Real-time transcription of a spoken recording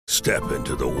Step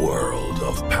into the world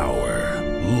of power,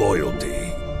 loyalty,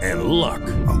 and luck.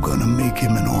 I'm gonna make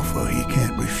him an offer he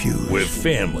can't refuse. With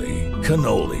family,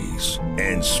 cannolis,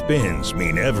 and spins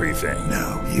mean everything.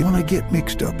 Now, you wanna get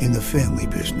mixed up in the family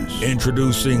business.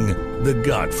 Introducing The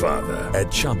Godfather at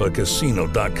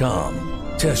ChumbaCasino.com.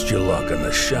 Test your luck in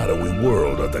the shadowy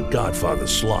world of The Godfather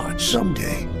slot.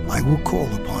 Someday, I will call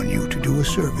upon you to do a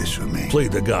service for me. Play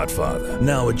The Godfather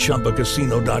now at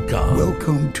ChumbaCasino.com.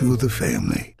 Welcome to the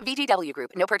family. VGW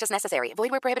Group. No purchase necessary. Void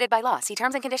where prohibited by law. See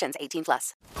terms and conditions.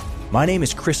 18+. My name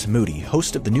is Chris Moody,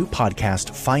 host of the new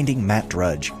podcast, Finding Matt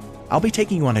Drudge. I'll be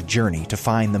taking you on a journey to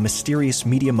find the mysterious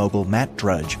media mogul Matt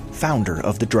Drudge, founder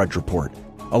of The Drudge Report.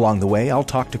 Along the way, I'll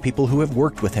talk to people who have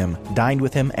worked with him, dined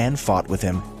with him, and fought with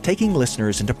him, taking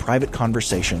listeners into private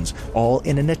conversations, all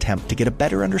in an attempt to get a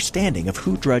better understanding of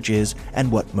who Drudge is and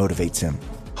what motivates him.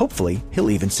 Hopefully, he'll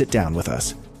even sit down with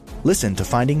us. Listen to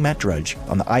Finding Matt Drudge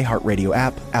on the iHeartRadio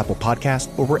app, Apple Podcast,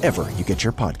 or wherever you get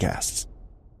your podcasts.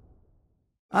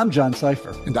 I'm John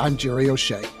Cipher. And I'm Jerry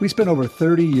O'Shea. We spent over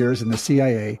 30 years in the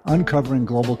CIA uncovering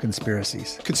global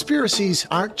conspiracies. Conspiracies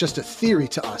aren't just a theory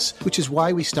to us, which is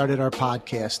why we started our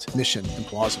podcast, Mission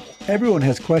Implausible. Everyone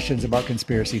has questions about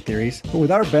conspiracy theories, but with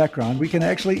our background, we can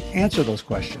actually answer those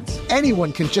questions.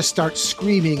 Anyone can just start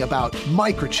screaming about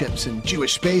microchips and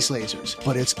Jewish space lasers,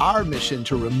 but it's our mission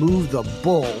to remove the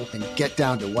bull and get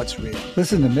down to what's real.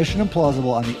 Listen to Mission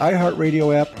Implausible on the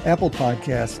iHeartRadio app, Apple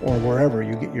Podcasts, or wherever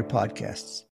you get your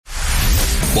podcasts.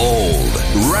 Bold,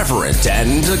 reverent,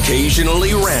 and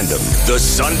occasionally random. The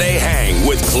Sunday Hang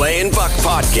with Clay and Buck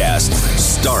podcast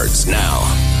starts now.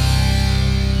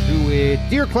 To it.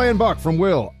 Dear Clay and Buck from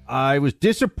Will, I was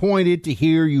disappointed to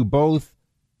hear you both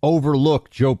overlook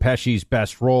Joe Pesci's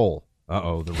best role.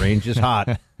 Uh-oh, the range is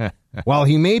hot. While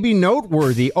he may be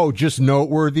noteworthy, just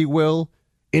noteworthy, Will,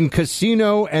 in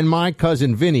Casino and My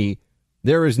Cousin Vinny,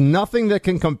 there is nothing that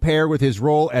can compare with his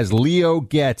role as Leo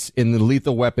Getz in the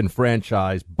Lethal Weapon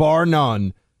franchise, bar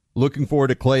none. Looking forward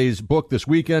to Clay's book this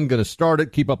weekend. Going to start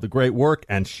it. Keep up the great work,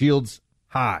 and shields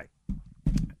high.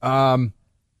 Well,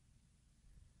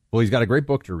 he's got a great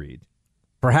book to read.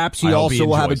 Perhaps he also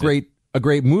will have a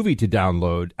great movie to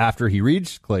download after he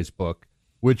reads Clay's book,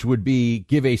 which would be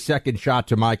Give a Second Shot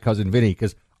to My Cousin Vinny,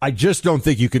 because I just don't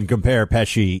think you can compare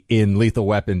Pesci in Lethal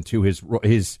Weapon to his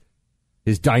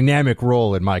dynamic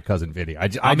role in My Cousin Vinny. I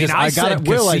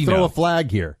throw a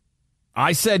flag here.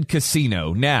 I said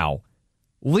Casino. Now,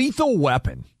 Lethal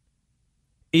Weapon,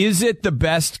 is it the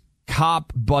best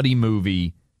cop buddy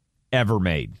movie ever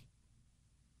made?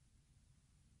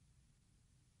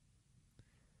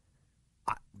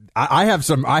 I have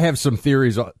some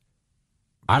theories.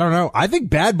 I don't know. I think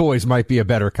Bad Boys might be a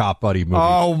better cop buddy movie.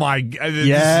 Oh my God!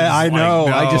 Yeah, I know.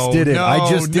 I just did it.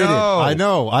 I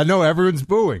know. Everyone's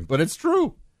booing, but it's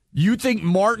true. You think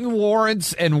Martin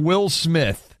Lawrence and Will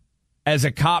Smith as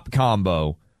a cop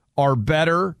combo are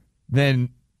better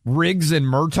than Riggs and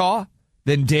Murtaugh,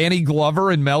 than Danny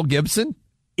Glover and Mel Gibson?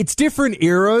 It's different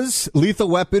eras. Lethal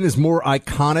Weapon is more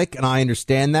iconic, and I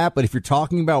understand that. But if you're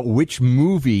talking about which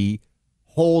movie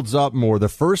holds up more, the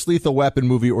first Lethal Weapon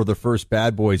movie or the first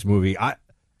Bad Boys movie,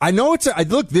 I know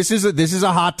look, this is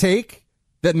a hot take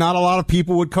that not a lot of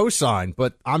people would co-sign,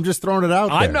 but I'm just throwing it out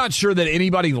there. I'm not sure that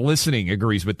anybody listening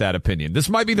agrees with that opinion. This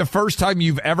might be the first time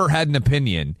you've ever had an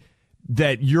opinion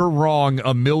that you're wrong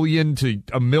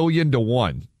 1,000,000 to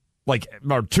 1, like,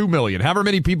 or 2 million. However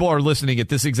many people are listening at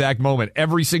this exact moment,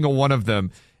 every single one of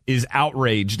them is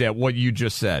outraged at what you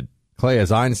just said. Clay,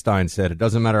 as Einstein said, it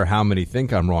doesn't matter how many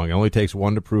think I'm wrong. It only takes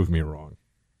one to prove me wrong.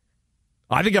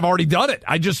 I think I've already done it.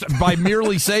 By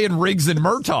merely saying Riggs and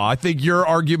Murtaugh, I think your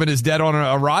argument is dead on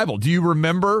arrival. Do you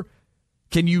remember?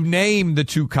 Can you name the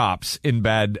two cops in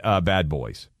Bad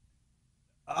Boys?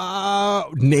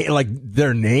 Like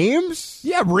their names?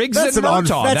 Yeah, Riggs and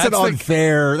Murtaugh. That's an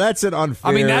unfair.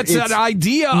 I mean, that's an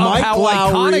idea of how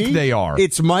iconic they are.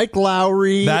 It's Mike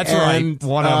Lowry. That's right.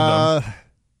 One of them.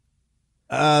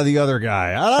 The other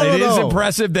guy. I don't know. It is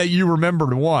impressive that you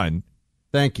remembered one.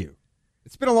 Thank you.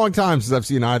 It's been a long time since I've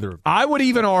seen either of them. I would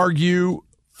even argue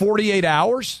 48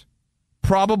 Hours.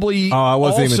 Probably. Oh, I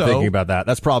wasn't even thinking about that.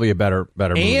 That's probably a better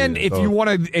movie. And if you want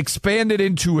to expand it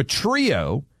into a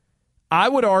trio, I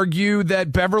would argue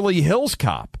that Beverly Hills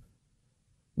Cop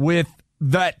with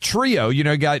that trio,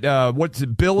 got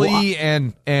Billy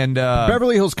and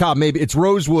Beverly Hills Cop. Maybe it's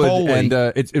Rosewood Foley. And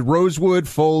it's Rosewood,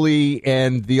 Foley,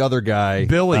 and the other guy.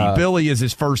 Billy. Billy is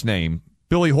his first name.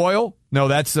 Billy Hoyle? No,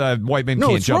 that's White Man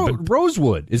Can't Jump.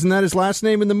 Rosewood. Isn't that his last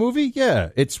name in the movie? Yeah,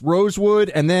 it's Rosewood,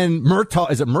 and then Murtaugh.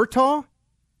 Is it Murtaugh?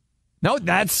 No,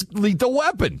 that's Lethal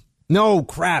Weapon. No,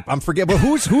 crap. I'm forgetting. But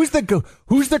who's the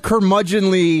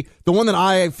curmudgeonly, the one that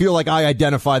I feel like I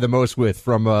identify the most with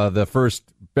from the first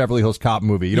Beverly Hills Cop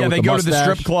movie? You know, they go to the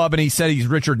strip club and he said he's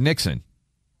Richard Nixon.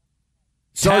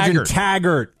 Sergeant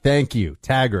Taggart. Thank you,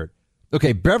 Taggart.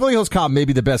 Okay, Beverly Hills Cop may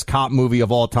be the best cop movie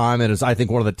of all time, and is, I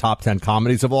think, one of the top 10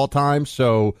 comedies of all time.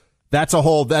 So that's a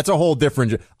whole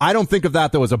different. I don't think of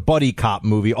that though as a buddy cop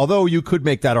movie, although you could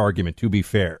make that argument. To be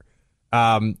fair,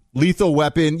 Lethal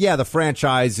Weapon, yeah, the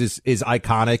franchise is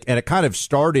iconic, and it kind of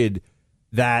started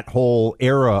that whole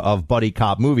era of buddy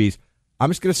cop movies. I'm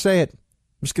just gonna say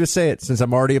it since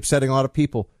I'm already upsetting a lot of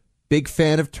people. Big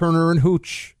fan of Turner and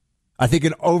Hooch. I think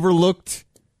an overlooked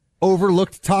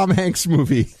Tom Hanks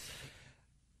movie.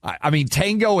 I mean,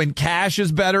 Tango and Cash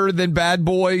is better than Bad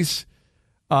Boys.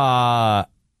 You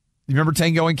remember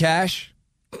Tango and Cash?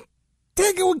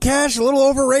 Tango and Cash, a little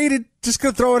overrated. Just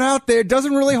going to throw it out there. It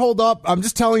doesn't really hold up. I'm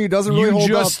just telling you, it doesn't really hold up.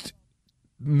 You just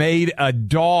made a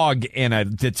dog and a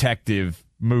detective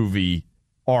movie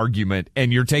argument,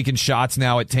 and you're taking shots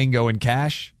now at Tango and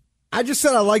Cash? I just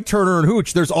said I like Turner and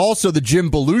Hooch. There's also the Jim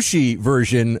Belushi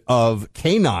version of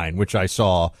K-9, which I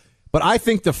saw. But I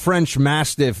think the French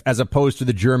Mastiff, as opposed to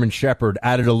the German Shepherd,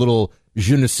 added a little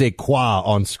je ne sais quoi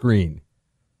on screen.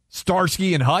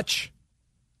 Starsky and Hutch?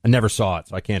 I never saw it,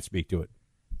 so I can't speak to it.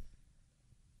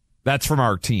 That's from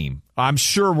our team. I'm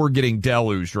sure we're getting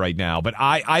deluged right now, but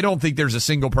I don't think there's a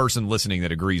single person listening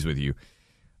that agrees with you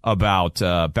about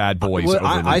Bad Boys. Over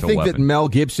I think Weapon. That Mel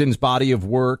Gibson's body of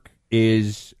work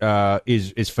is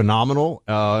phenomenal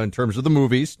in terms of the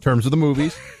movies.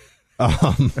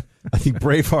 I think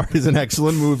Braveheart is an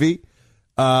excellent movie.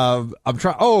 I'm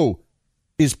trying. Oh,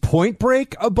 is Point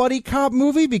Break a buddy cop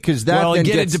movie? Because that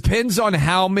it depends on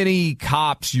how many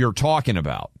cops you're talking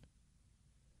about.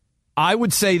 I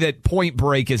would say that Point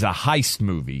Break is a heist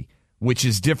movie, which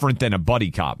is different than a buddy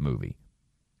cop movie.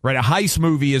 Right? A heist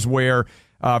movie is where,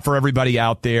 for everybody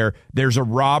out there, there's a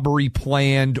robbery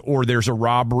planned or there's a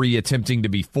robbery attempting to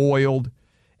be foiled,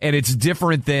 and it's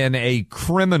different than a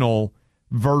criminal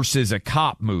versus a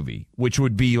cop movie, which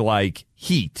would be like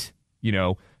Heat,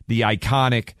 the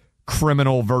iconic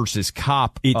criminal versus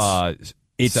cop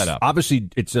setup. Obviously,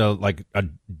 it's like a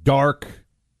dark,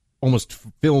 almost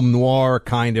film noir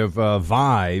kind of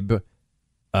vibe.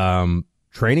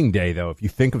 Training Day, though, if you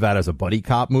think of that as a buddy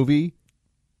cop movie,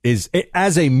 as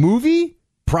a movie,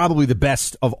 probably the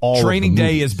best of all. Training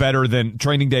Day is better.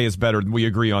 We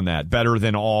agree on that. Better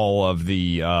than all of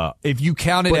the. If you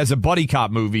count it as a buddy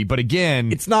cop movie, but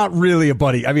again, it's not really a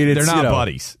buddy. I mean, they're not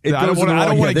buddies. I don't want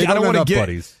to get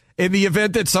buddies. In the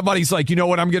event that somebody's like, you know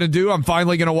what I'm going to do? I'm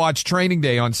finally going to watch Training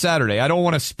Day on Saturday. I don't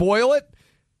want to spoil it,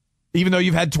 even though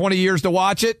you've had 20 years to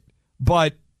watch it,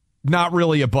 but not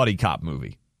really a buddy cop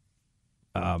movie.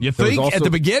 You think at the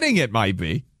beginning it might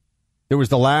be. There was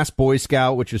The Last Boy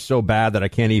Scout, which is so bad that I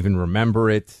can't even remember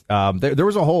it. There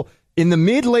was a whole... In the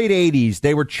mid-late 80s,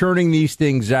 they were churning these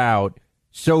things out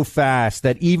so fast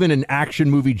that even an action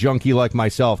movie junkie like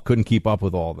myself couldn't keep up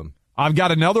with all of them. I've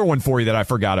got another one for you that I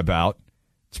forgot about.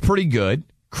 It's pretty good.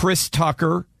 Chris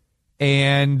Tucker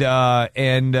and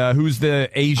who's the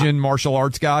Asian martial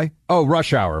arts guy? Oh,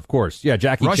 Rush Hour, of course. Yeah,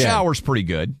 Jackie Chan. Rush Hour's pretty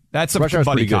good. That's a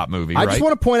buddy cop movie, right? I just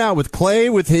want to point out with Clay,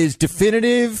 with his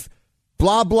definitive...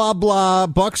 blah, blah, blah,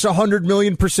 Buck's 100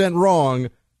 million% wrong.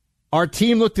 Our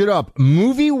team looked it up.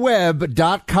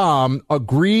 MovieWeb.com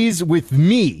agrees with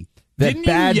me that Didn't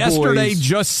Bad you yesterday Boys...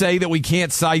 just say that we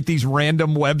can't cite these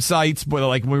random websites, but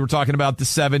like when we were talking about the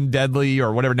 7 Deadly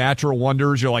or whatever natural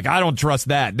wonders, you're like, I don't trust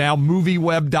that. Now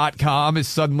MovieWeb.com is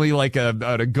suddenly like an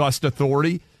august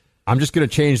authority. I'm just going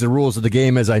to change the rules of the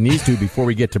game as I need to before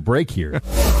we get to break here.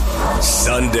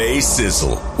 Sunday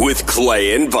Sizzle with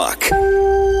Clay and Buck.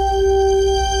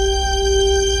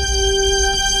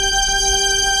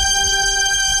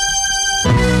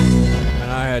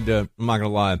 I'm not gonna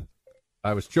lie,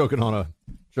 I was choking on a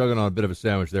bit of a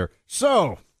sandwich there.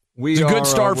 So it's a good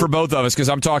start for both of us because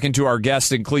I'm talking to our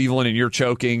guest in Cleveland and you're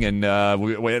choking, and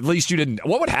at least you didn't.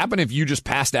 What would happen if you just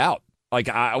passed out, like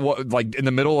in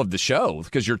the middle of the show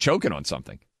because you're choking on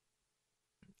something?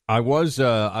 I was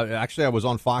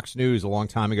on Fox News a long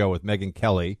time ago with Megyn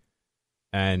Kelly,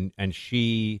 and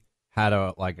she had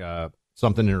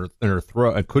something in her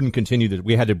throat and couldn't continue.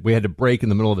 We had to break in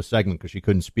the middle of the segment because she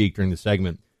couldn't speak during the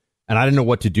segment. And I didn't know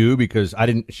what to do because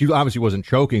she obviously wasn't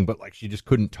choking, but like she just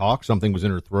couldn't talk. Something was in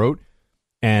her throat.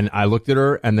 And I looked at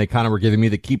her and they kind of were giving me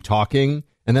the keep talking.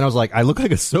 And then I was like, I look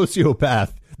like a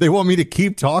sociopath. They want me to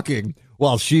keep talking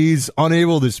while she's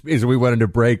unable to speak. So we went into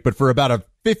break. But for about a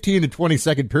 15 to 20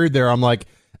 second period there, I'm like,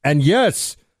 and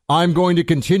yes, I'm going to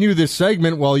continue this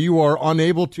segment while you are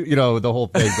unable to, the whole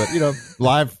thing. But,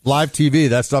 live TV,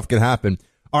 that stuff can happen.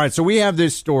 All right, so we have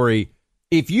this story.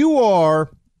 If you are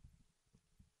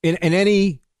in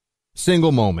any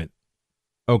single moment,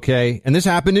 okay, and this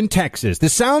happened in Texas.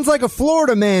 This sounds like a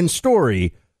Florida man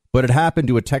story, but it happened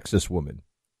to a Texas woman.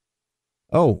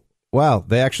 Oh, wow.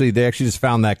 They actually just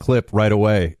found that clip right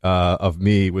away of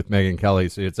me with Megyn Kelly.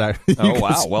 So it's actually,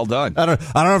 wow. Well done. I don't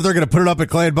know if they're going to put it up at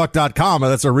clayandbuck.com, or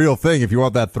that's a real thing if you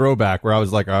want that throwback where I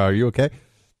was like, are you okay?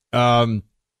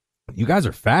 You guys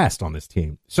are fast on this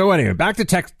team. So anyway, back to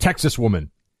Texas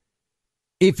woman.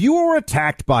 If you are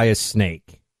attacked by a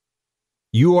snake,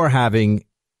 you are having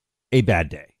a bad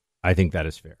day. I think that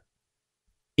is fair.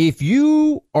 If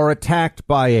you are attacked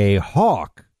by a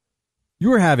hawk,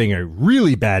 you're having a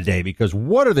really bad day, because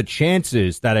what are the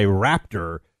chances that a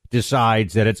raptor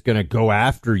decides that it's going to go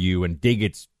after you and dig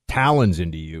its talons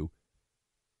into you?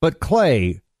 But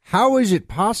Clay, how is it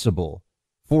possible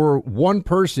for one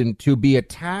person to be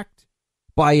attacked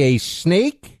by a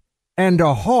snake and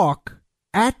a hawk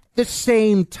at the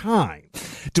same time?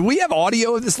 Do we have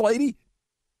audio of this lady?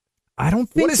 I don't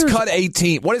think. What is Cut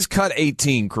 18? What is Cut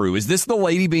 18 crew? Is this the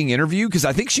lady being interviewed? Because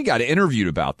I think she got interviewed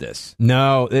about this.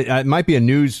 No, it might be a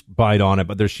news bite on it,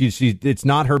 but it's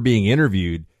not her being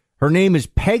interviewed. Her name is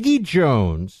Peggy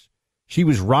Jones. She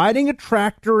was riding a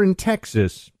tractor in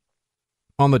Texas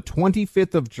on the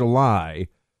 25th of July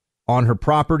on her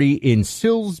property in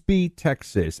Silsbee,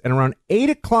 Texas. And around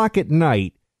 8 o'clock at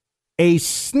night, a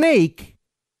snake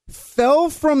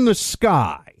fell from the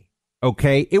sky.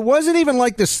 Okay, it wasn't even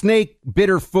like the snake bit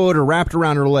her foot or wrapped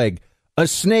around her leg. A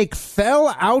snake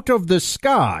fell out of the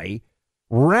sky,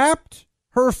 wrapped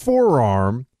her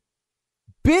forearm,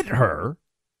 bit her,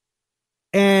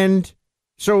 and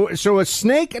so a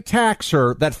snake attacks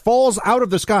her that falls out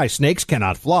of the sky. Snakes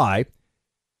cannot fly.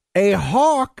 A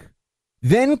hawk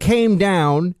then came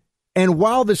down, and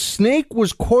while the snake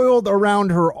was coiled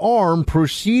around her arm,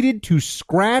 proceeded to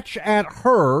scratch at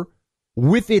her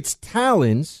with its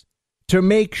talons to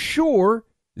make sure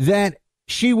that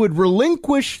she would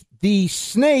relinquish the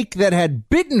snake that had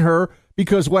bitten her,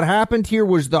 because what happened here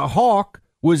was the hawk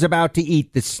was about to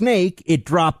eat the snake. It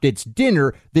dropped its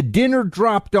dinner. The dinner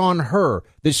dropped on her.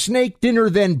 The snake dinner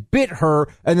then bit her,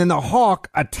 and then the hawk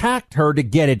attacked her to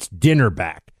get its dinner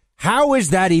back. How is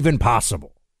that even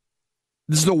possible?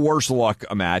 This is the worst luck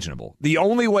imaginable. The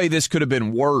only way this could have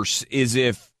been worse is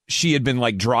if she had been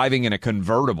like driving in a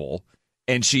convertible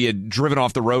and she had driven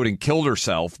off the road and killed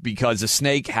herself because a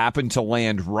snake happened to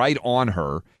land right on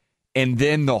her. And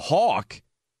then the hawk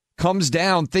comes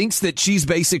down, thinks that she's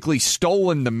basically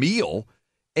stolen the meal,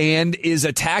 and is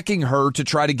attacking her to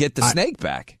try to get the snake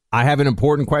back. I have an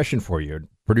important question for you.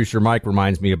 Producer Mike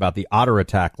reminds me about the otter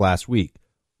attack last week.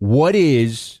 What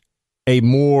is a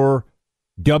more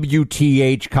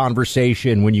WTH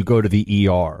conversation when you go to the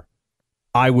ER?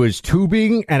 I was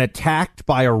tubing and attacked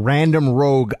by a random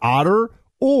rogue otter,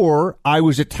 or I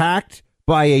was attacked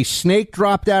by a snake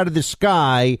dropped out of the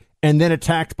sky and then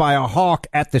attacked by a hawk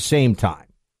at the same time?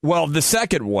 Well, the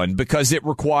second one, because it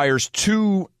requires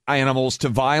two animals to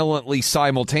violently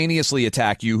simultaneously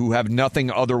attack you who have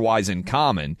nothing otherwise in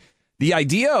common. The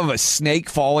idea of a snake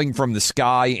falling from the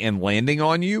sky and landing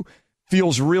on you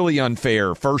feels really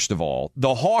unfair, first of all.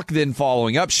 The hawk then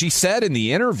following up, she said in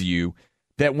the interview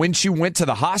that when she went to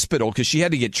the hospital, because she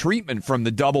had to get treatment from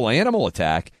the double animal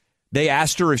attack, they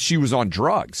asked her if she was on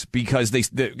drugs because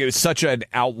it was such an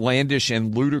outlandish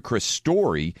and ludicrous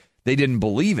story. They didn't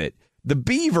believe it. The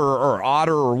beaver or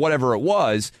otter or whatever it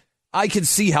was, I could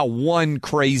see how one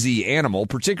crazy animal,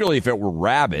 particularly if it were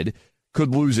rabid,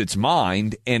 could lose its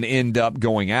mind and end up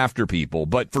going after people.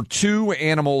 But for two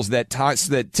animals that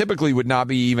typically would not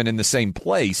be even in the same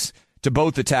place to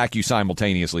both attack you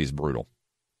simultaneously is brutal.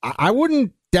 I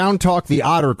wouldn't down talk the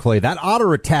otter, Clay. That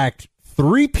otter attacked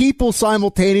 3 people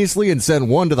simultaneously and sent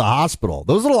one to the hospital.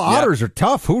 Those little otters are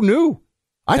tough. Who knew?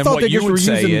 I thought what they you just would were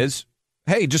say using... is,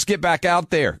 hey, just get back out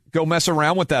there. Go mess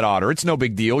around with that otter. It's no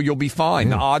big deal. You'll be fine.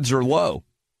 The odds are low.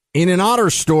 In an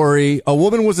otter story, a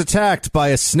woman was attacked by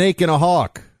a snake and a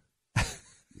hawk.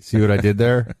 See what I did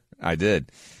there? I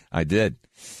did.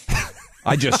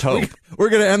 I just hope. We're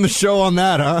going to end the show on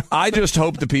that, huh? I just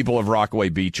hope the people of Rockaway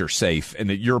Beach are safe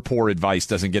and that your poor advice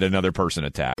doesn't get another person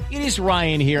attacked. It is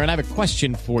Ryan here, and I have a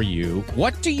question for you.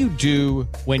 What do you do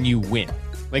when you win?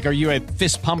 Like, are you a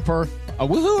fist pumper, a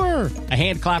woohooer, a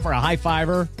hand clapper, a high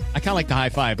fiver? I kind of like the high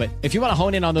five, but if you want to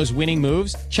hone in on those winning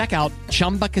moves, check out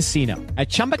Chumba Casino. At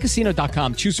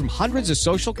ChumbaCasino.com, choose from hundreds of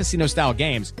social casino style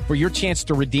games for your chance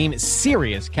to redeem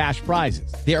serious cash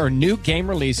prizes. There are new game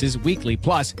releases weekly,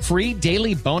 plus free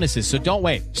daily bonuses. So don't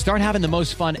wait. Start having the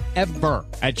most fun ever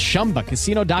at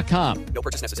ChumbaCasino.com. No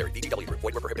purchase necessary. VGW Group.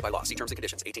 Void where prohibited by law. See terms and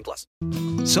conditions.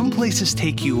 18+. Some places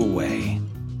take you away.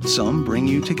 Some bring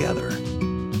you together.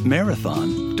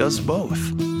 Marathon does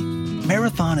both.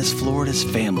 Marathon is Florida's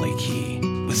family key,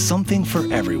 with something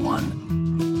for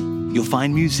everyone. You'll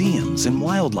find museums and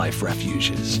wildlife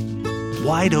refuges,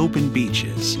 wide open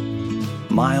beaches,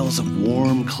 miles of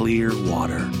warm, clear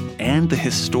water, and the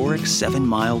historic 7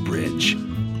 Mile Bridge.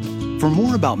 For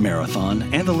more about Marathon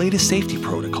and the latest safety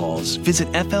protocols, visit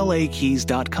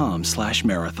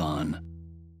flakeys.com/marathon.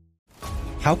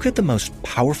 How could the most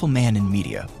powerful man in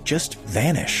media just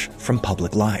vanish from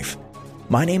public life?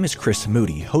 My name is Chris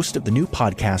Moody, host of the new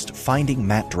podcast, Finding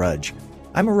Matt Drudge.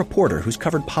 I'm a reporter who's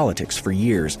covered politics for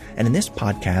years, and in this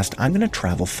podcast, I'm going to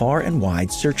travel far and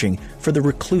wide searching for the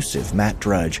reclusive Matt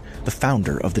Drudge, the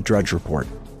founder of the Drudge Report.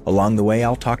 Along the way,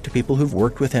 I'll talk to people who've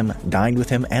worked with him, dined with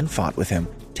him, and fought with him,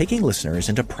 taking listeners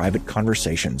into private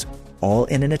conversations, all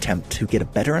in an attempt to get a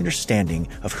better understanding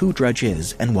of who Drudge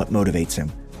is and what motivates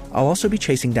him. I'll also be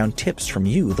chasing down tips from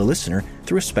you, the listener,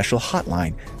 through a special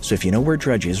hotline. So if you know where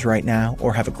Drudge is right now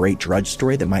or have a great Drudge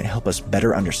story that might help us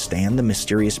better understand the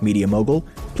mysterious media mogul,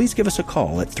 please give us a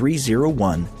call at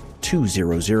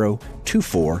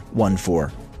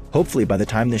 301-200-2414. Hopefully by the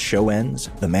time this show ends,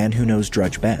 the man who knows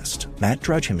Drudge best, Matt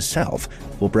Drudge himself,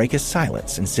 will break his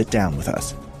silence and sit down with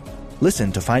us.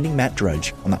 Listen to Finding Matt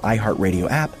Drudge on the iHeartRadio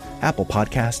app, Apple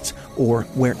Podcasts, or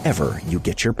wherever you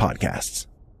get your podcasts.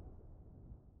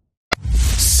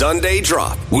 Sunday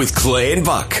Drop with Clay and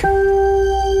Buck.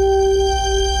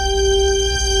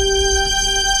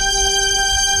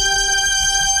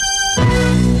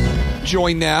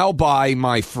 Joined now by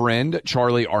my friend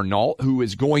Charlie Arnault, who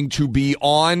is going to be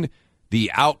on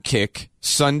the Outkick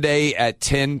Sunday at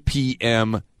 10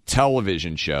 p.m.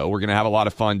 television show. We're going to have a lot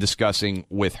of fun discussing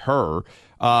with her.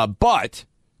 But,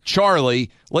 Charlie,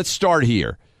 let's start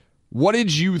here. What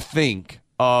did you think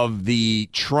of the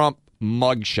Trump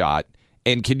mugshot?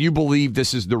 And can you believe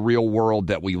this is the real world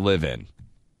that we live in?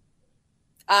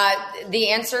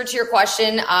 The answer to your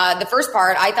question, the first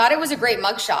part, I thought it was a great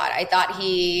mugshot. I thought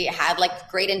he had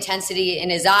great intensity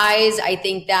in his eyes. I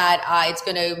think that it's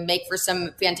going to make for some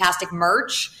fantastic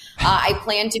merch. I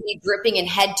plan to be dripping in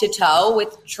head to toe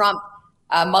with Trump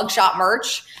mugshot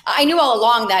merch. I knew all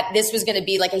along that this was going to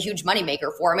be a huge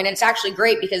moneymaker for him. And it's actually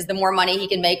great because the more money he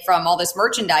can make from all this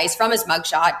merchandise from his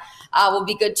mugshot will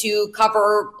be good to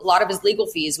cover a lot of his legal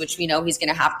fees, which we know he's going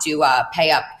to have to pay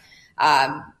up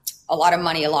a lot of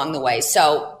money along the way.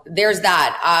 So there's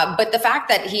that. But the fact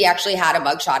that he actually had a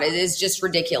mugshot is just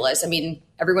ridiculous. I mean,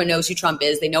 everyone knows who Trump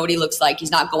is. They know what he looks like.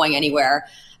 He's not going anywhere.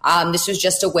 This was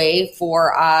just a way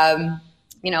for,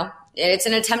 it's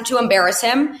an attempt to embarrass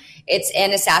him. It's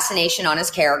an assassination on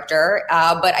his character.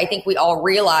 But I think we all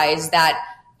realize that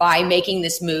by making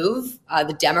this move,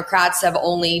 the Democrats have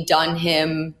only done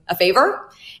him a favor.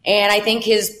 And I think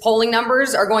his polling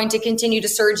numbers are going to continue to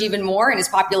surge even more, and his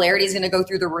popularity is going to go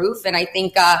through the roof. And I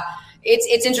think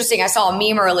it's interesting. I saw a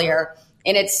meme earlier,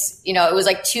 and it was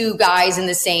two guys in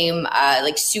the same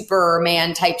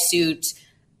Superman type suit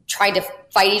trying to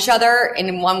fight each other.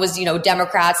 And one was,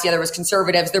 Democrats, the other was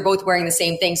conservatives. They're both wearing the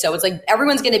same thing. So it's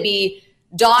everyone's going to be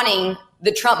donning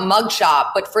the Trump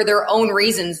mugshot, but for their own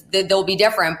reasons, they'll be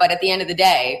different. But at the end of the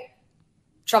day,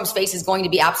 Trump's face is going to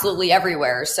be absolutely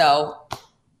everywhere. So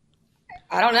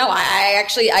I don't know. I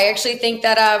actually think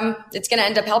that it's going to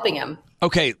end up helping him.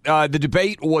 Okay, the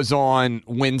debate was on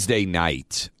Wednesday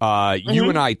night. You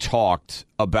and I talked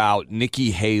about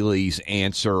Nikki Haley's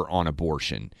answer on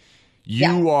abortion.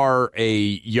 You are a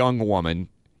young woman.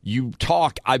 You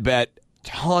talk, I bet,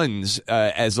 tons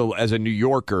as a New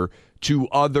Yorker to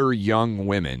other young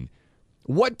women.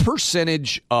 What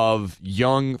percentage of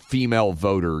young female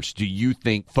voters do you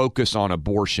think focus on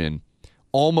abortion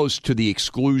almost to the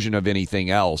exclusion of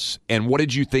anything else? And what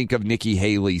did you think of Nikki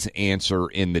Haley's answer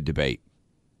in the debate?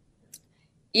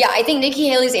 Yeah, I think Nikki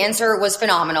Haley's answer was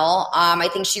phenomenal. I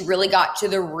think she really got to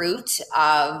the root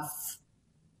of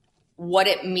what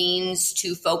it means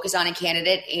to focus on a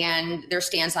candidate and their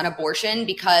stance on abortion,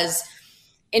 because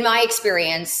in my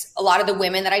experience, a lot of the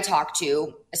women that I talk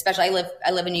to, especially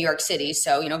I live in New York City,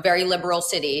 so, very liberal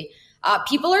city,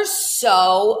 people are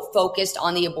so focused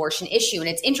on the abortion issue. And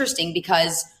it's interesting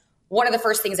because one of the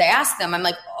first things I ask them, I'm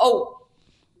like, oh,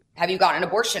 have you gotten an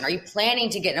abortion? Are you planning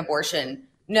to get an abortion?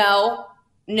 No.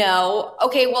 No.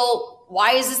 Okay, well,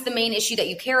 why is this the main issue that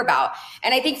you care about?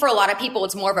 And I think for a lot of people,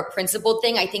 it's more of a principled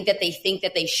thing. I think that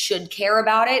they should care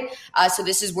about it. So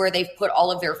this is where they've put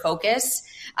all of their focus.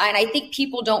 And I think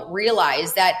people don't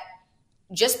realize that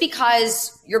just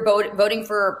because you're voting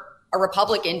for a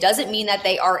Republican doesn't mean that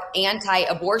they are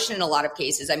anti-abortion in a lot of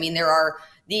cases. I mean, there are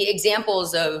the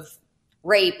examples of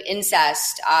rape,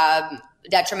 incest,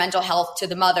 detrimental health to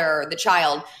the mother, the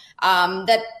child,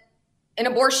 that an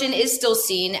abortion is still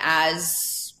seen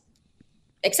as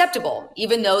acceptable,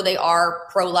 even though they are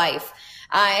pro-life.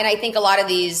 And I think a lot of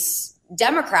these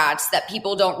Democrats that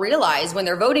people don't realize when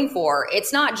they're voting for,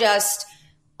 it's not just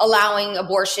allowing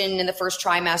abortion in the first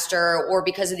trimester or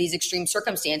because of these extreme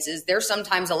circumstances. They're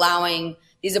sometimes allowing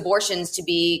these abortions to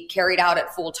be carried out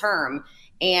at full term.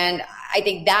 And I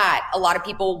think that a lot of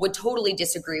people would totally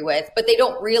disagree with, but they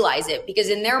don't realize it because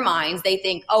in their minds, they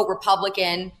think, oh,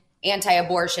 Republican,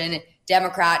 anti-abortion,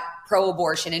 Democrat,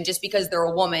 pro-abortion. And just because they're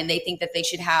a woman, they think that they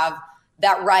should have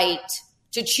that right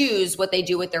to choose what they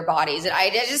do with their bodies. And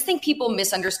I just think people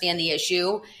misunderstand the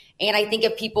issue. And I think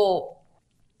if people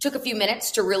took a few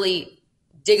minutes to really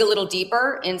dig a little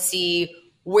deeper and see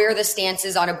where the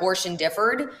stances on abortion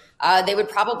differed, they would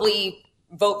probably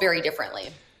vote very differently.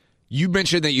 You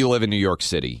mentioned that you live in New York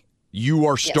City. You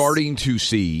are starting to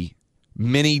see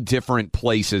many different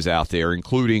places out there,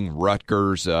 including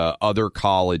Rutgers, other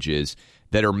colleges,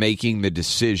 that are making the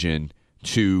decision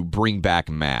to bring back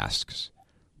masks.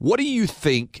 What do you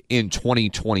think in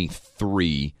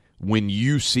 2023 when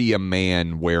you see a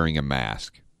man wearing a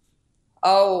mask?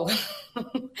 Oh,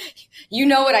 you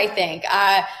know what I think.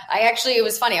 It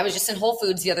was funny. I was just in Whole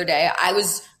Foods the other day. I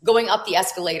was going up the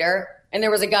escalator and there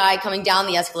was a guy coming down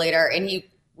the escalator and he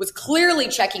was clearly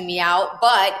checking me out,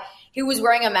 but he was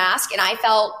wearing a mask and I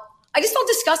just felt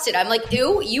disgusted. I'm like,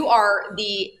 ew, you are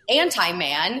the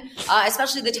anti-man,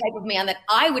 especially the type of man that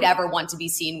I would ever want to be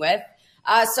seen with.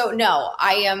 So no,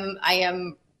 I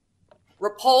am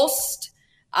repulsed.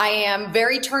 I am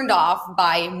very turned off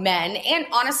by men. And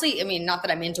honestly, I mean, not that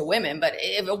I'm into women, but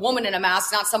if a woman in a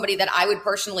mask, not somebody that I would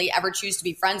personally ever choose to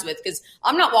be friends with, because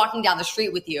I'm not walking down the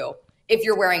street with you if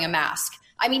you're wearing a mask.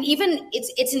 I mean, even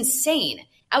it's insane.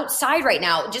 Outside right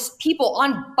now, just people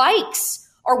on bikes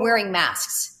are wearing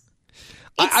masks.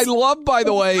 I love, by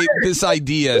the way, this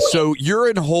idea. So you're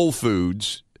in Whole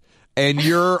Foods and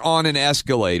you're on an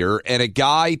escalator and a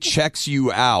guy checks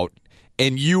you out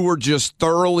and you were just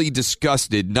thoroughly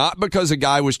disgusted, not because a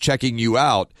guy was checking you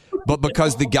out, but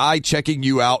because the guy checking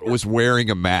you out was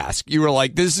wearing a mask. You were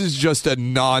like, this is just a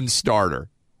non-starter.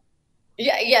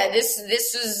 Yeah. This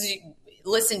is,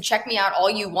 listen, check me out all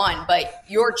you want, but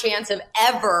your chance of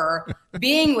ever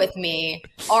being with me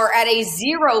are at a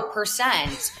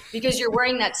 0% because you're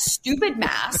wearing that stupid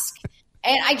mask.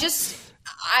 And I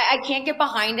can't get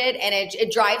behind it. And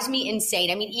it drives me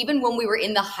insane. I mean, even when we were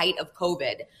in the height of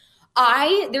COVID,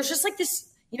 there's just like this,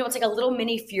 it's like a little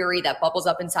mini fury that bubbles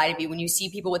up inside of you when you see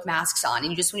people with masks on and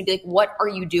you just want to be like, what are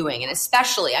you doing? And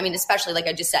especially like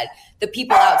I just said, the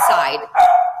people outside,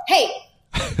 hey,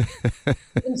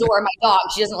 Zora, my dog,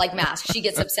 she doesn't like masks. She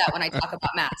gets upset when I talk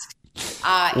about masks.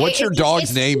 What's your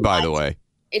dog's name, by the way?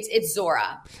 It's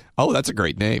Zora. Oh, that's a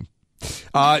great name.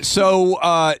 So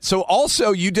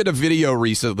also you did a video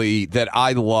recently that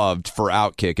I loved for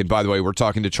Outkick. And by the way, we're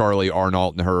talking to Charlie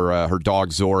Arnault and her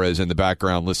dog Zora is in the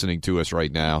background listening to us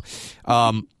right now.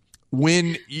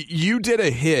 When you did a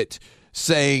hit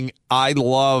saying, I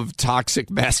love toxic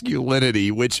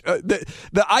masculinity, which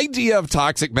the idea of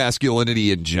toxic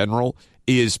masculinity in general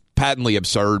is patently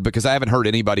absurd because I haven't heard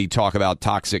anybody talk about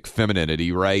toxic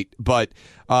femininity, right? But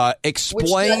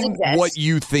explain what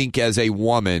you think as a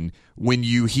woman when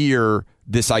you hear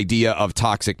this idea of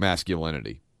toxic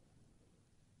masculinity.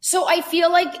 So I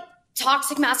feel like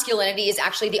toxic masculinity is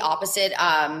actually the opposite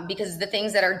because the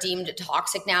things that are deemed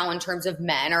toxic now in terms of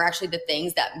men are actually the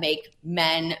things that make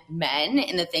men men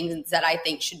and the things that I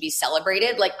think should be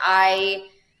celebrated. Like I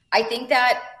think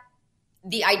that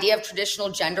the idea of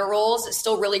traditional gender roles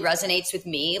still really resonates with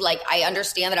me. Like I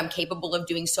understand that I'm capable of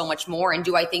doing so much more. And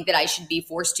do I think that I should be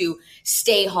forced to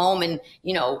stay home and,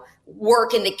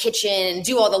 work in the kitchen and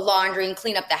do all the laundry and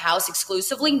clean up the house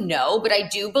exclusively? No, but I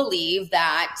do believe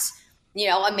that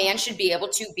a man should be able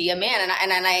to be a man.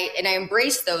 And I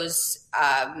embrace those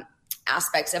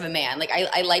aspects of a man. Like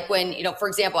I like when, for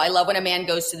example, I love when a man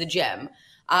goes to the gym.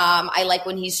 I like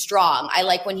when he's strong. I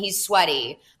like when he's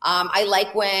sweaty. I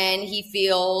like when he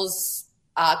feels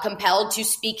compelled to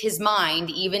speak his mind,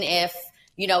 even if,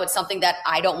 it's something that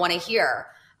I don't want to hear.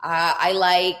 I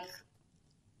like,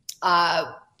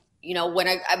 when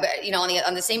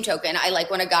on the same token, I like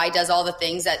when a guy does all the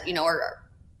things that, are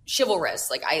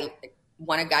chivalrous. Like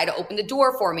want a guy to open the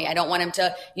door for me. I don't want him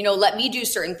to, let me do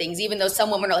certain things, even though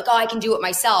some women are like, oh, I can do it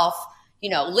myself.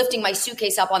 Lifting my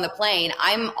suitcase up on the plane.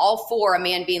 I'm all for a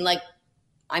man being like,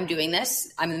 I'm doing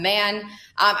this. I'm the man.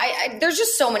 There's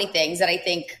just so many things that I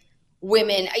think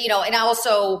women, and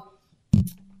also,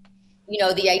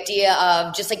 the idea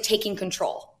of just like taking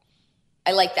control.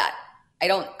 I like that. I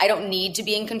don't need to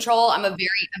be in control. I'm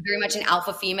very much an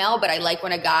alpha female, but I like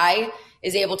when a guy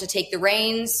is able to take the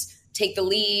reins, take the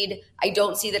lead. I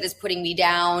don't see that as putting me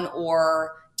down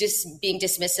or just being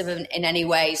dismissive in any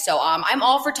way. So I'm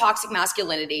all for toxic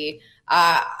masculinity.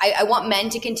 I want men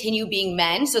to continue being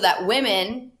men so that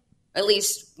women, at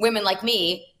least women like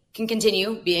me, can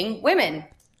continue being women.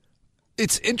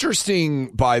 It's interesting,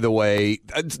 by the way,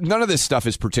 none of this stuff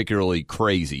is particularly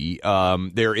crazy.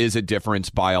 There is a difference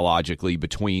biologically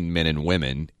between men and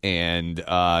women, and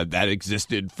that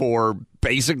existed for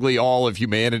basically all of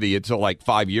humanity until like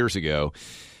 5 years ago.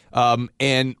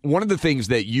 And one of the things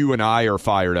that you and I are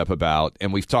fired up about,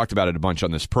 and we've talked about it a bunch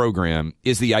on this program,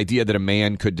 is the idea that a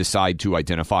man could decide to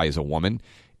identify as a woman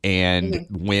and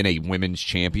win a women's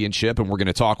championship. And we're going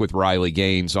to talk with Riley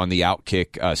Gaines on the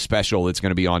Outkick special that's going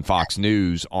to be on Fox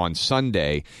News on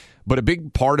Sunday. But a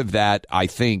big part of that, I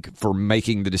think, for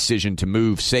making the decision to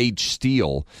move Sage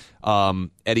Steele at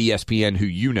ESPN, who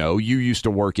you used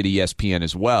to work at ESPN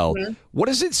as well. Mm-hmm. What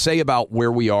does it say about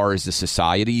where we are as a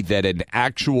society that an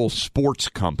actual sports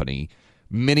company,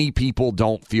 many people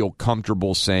don't feel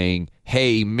comfortable saying,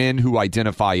 hey, men who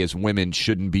identify as women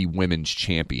shouldn't be women's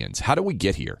champions? How do we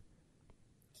get here?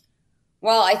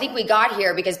 Well, I think we got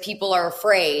here because people are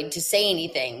afraid to say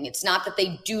anything. It's not that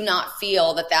they do not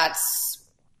feel that that's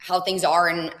how things are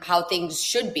and how things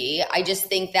should be. I just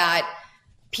think that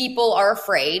people are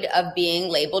afraid of being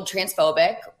labeled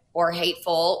transphobic or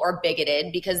hateful or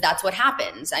bigoted because that's what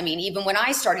happens. I mean, even when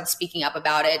I started speaking up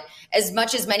about it, as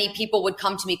much as many people would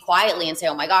come to me quietly and say,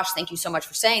 oh my gosh, thank you so much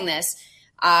for saying this.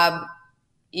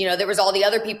 There was all the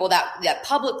other people that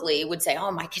publicly would say,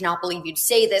 oh, I cannot believe you'd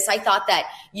say this. I thought that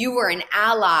you were an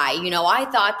ally. I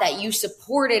thought that you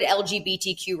supported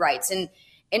LGBTQ rights. And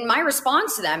my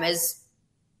response to them is,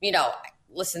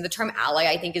 listen, the term ally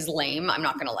I think is lame. I'm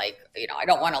not going to I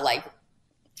don't want to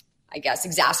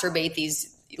exacerbate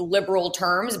these liberal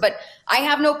terms, but I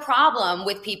have no problem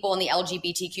with people in the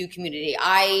LGBTQ community.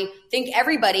 I think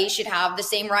everybody should have the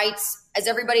same rights as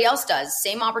everybody else does,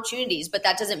 same opportunities, but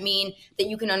that doesn't mean that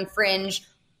you can infringe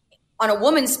on a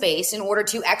woman's space in order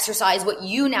to exercise what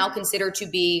you now consider to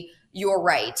be your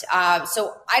right.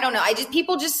 So I don't know.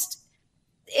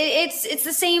 It's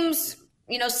the same,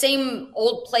 same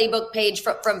old playbook page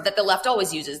from that the left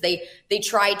always uses. They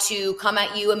try to come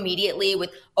at you immediately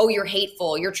with, oh, you're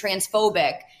hateful, you're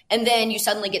transphobic. And then you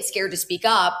suddenly get scared to speak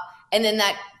up. And then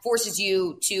that forces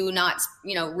you to not,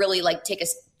 really take a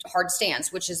hard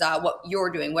stance, which is what you're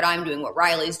doing, what I'm doing, what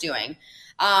Riley's doing.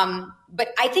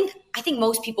 But I think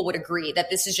most people would agree that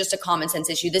this is just a common sense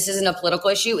issue. This isn't a political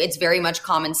issue. It's very much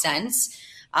common sense.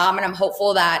 And I'm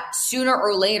hopeful that sooner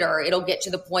or later it'll get to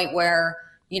the point where,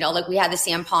 we had the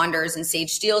Sam Ponders and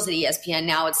Sage Steeles at ESPN.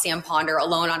 Now it's Sam Ponder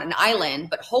alone on an island.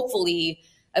 But hopefully,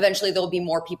 eventually there'll be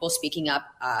more people speaking up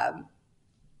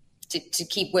to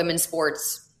keep women's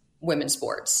sports.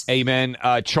 Amen.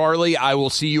 Charlie, I will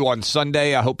see you on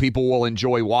Sunday. I hope people will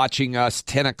enjoy watching us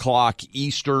 10 o'clock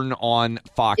Eastern on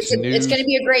Fox News. It's going to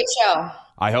be a great show.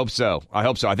 I hope so.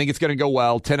 I think it's going to go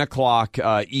well. 10 o'clock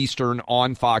Eastern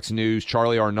on Fox News.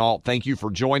 Charlie Arnault, thank you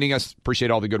for joining us.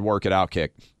 Appreciate all the good work at Outkick.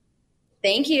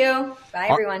 Thank you. Bye,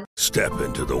 everyone. Step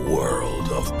into the world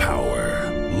of power,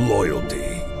 loyalty,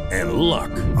 and luck.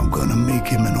 I'm going to make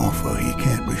him an offer he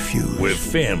can't refuse. With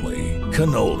family,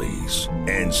 cannolis,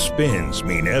 and spins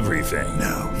mean everything.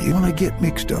 Now, you want to get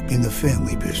mixed up in the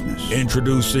family business.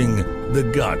 Introducing The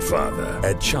Godfather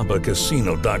at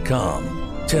ChumbaCasino.com.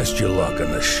 Test your luck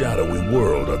in the shadowy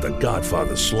world of The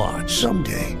Godfather slot.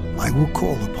 Someday, I will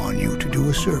call upon you to do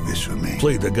a service for me.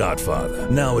 Play The Godfather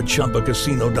now at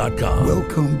ChumbaCasino.com.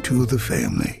 Welcome to the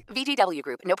family. VGW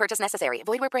Group. No purchase necessary.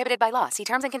 Void where prohibited by law. See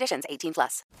terms and conditions.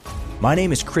 18+. My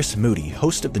name is Chris Moody,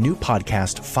 host of the new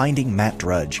podcast, Finding Matt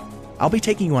Drudge. I'll be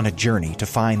taking you on a journey to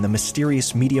find the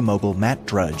mysterious media mogul Matt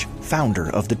Drudge,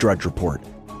 founder of The Drudge Report.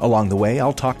 Along the way,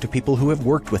 I'll talk to people who have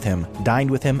worked with him,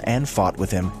 dined with him, and fought with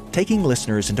him, taking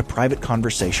listeners into private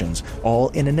conversations, all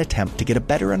in an attempt to get a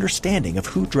better understanding of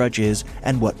who Drudge is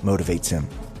and what motivates him.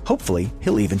 Hopefully,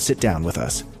 he'll even sit down with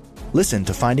us. Listen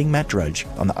to Finding Matt Drudge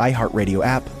on the iHeartRadio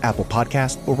app, Apple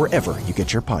Podcast, or wherever you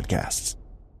get your podcasts.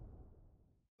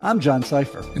 I'm John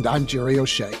Cipher. And I'm Jerry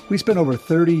O'Shea. We spent over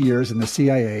 30 years in the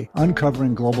CIA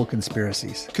uncovering global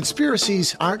conspiracies.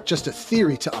 Conspiracies aren't just a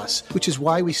theory to us, which is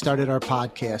why we started our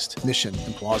podcast, Mission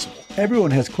Implausible. Everyone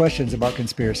has questions about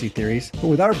conspiracy theories, but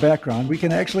with our background, we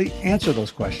can actually answer those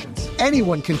questions.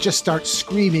 Anyone can just start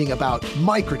screaming about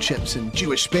microchips and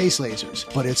Jewish space lasers,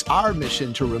 but it's our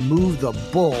mission to remove the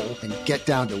bull and get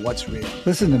down to what's real.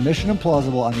 Listen to Mission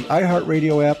Implausible on the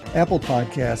iHeartRadio app, Apple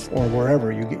Podcasts, or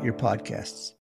wherever you get your podcasts.